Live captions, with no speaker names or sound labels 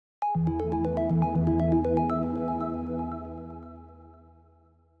I'm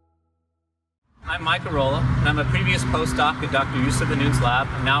Mike Airola, and I'm a previous postdoc in Dr. Yusuf Anoon's lab,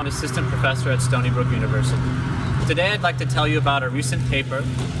 and now an assistant professor at Stony Brook University. Today I'd like to tell you about a recent paper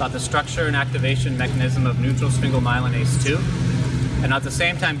about the structure and activation mechanism of neutral sphingomyelinase 2, and at the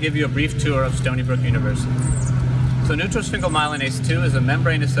same time give you a brief tour of Stony Brook University. So neutral sphingomyelinase 2 is a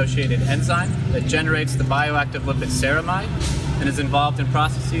membrane-associated enzyme that generates the bioactive lipid ceramide and is involved in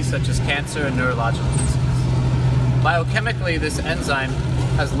processes such as cancer and neurological disease. Biochemically, this enzyme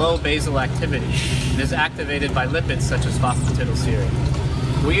has low basal activity and is activated by lipids such as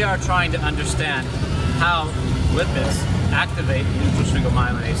phosphatidylserine. We are trying to understand how lipids activate neutral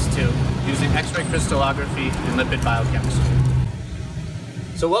sphingomyelinase 2 using X-ray crystallography and lipid biochemistry.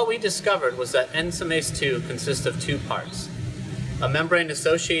 So what we discovered was that nSMase2 consists of two parts: a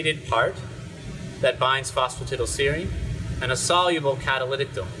membrane-associated part that binds phosphatidylserine and a soluble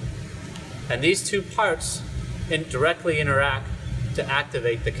catalytic domain. And these two parts directly interact to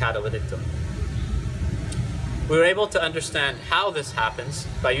activate the catalytic domain. We were able to understand how this happens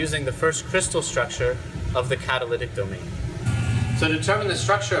by using the first crystal structure of the catalytic domain. So to determine the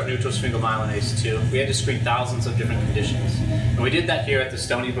structure of neutral sphingomyelinase 2, we had to screen thousands of different conditions. And we did that here at the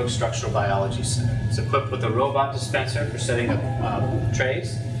Stony Brook Structural Biology Center. It's equipped with a robot dispenser for setting up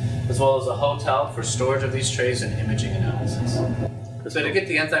trays, as well as a hotel for storage of these trays and imaging analysis. So to get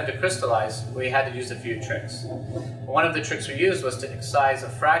the enzyme to crystallize, we had to use a few tricks. One of the tricks we used was to excise a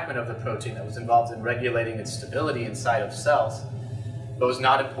fragment of the protein that was involved in regulating its stability inside of cells, but was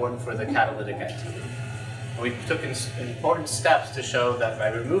not important for the catalytic activity. And we took important steps to show that by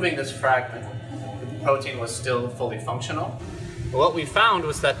removing this fragment, the protein was still fully functional. But what we found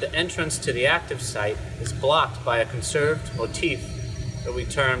was that the entrance to the active site is blocked by a conserved motif that we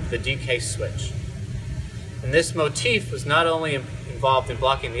termed the decay switch. And this motif was not only involved in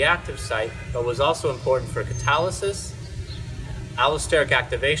blocking the active site, but was also important for catalysis, allosteric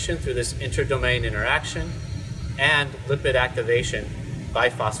activation through this interdomain interaction, and lipid activation by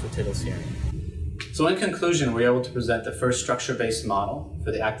phosphatidylserine. So in conclusion, we were able to present the first structure-based model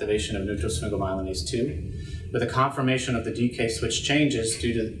for the activation of neutral sphingomyelinase 2, with a confirmation of the decay switch changes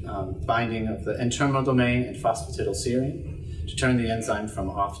due to binding of the N-terminal domain and phosphatidylserine to turn the enzyme from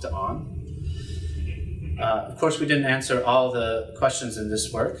off to on. Of course, we didn't answer all the questions in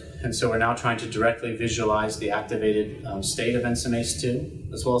this work, and so we're now trying to directly visualize the activated state of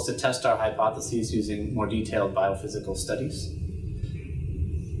nSMase2, as well as to test our hypotheses using more detailed biophysical studies.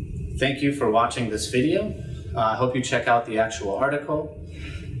 Thank you for watching this video. I hope you check out the actual article,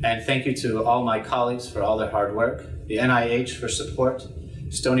 and thank you to all my colleagues for all their hard work, the NIH for support,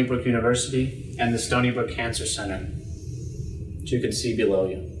 Stony Brook University, and the Stony Brook Cancer Center, which you can see below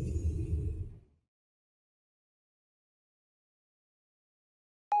you.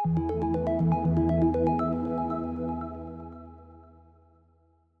 Thank you.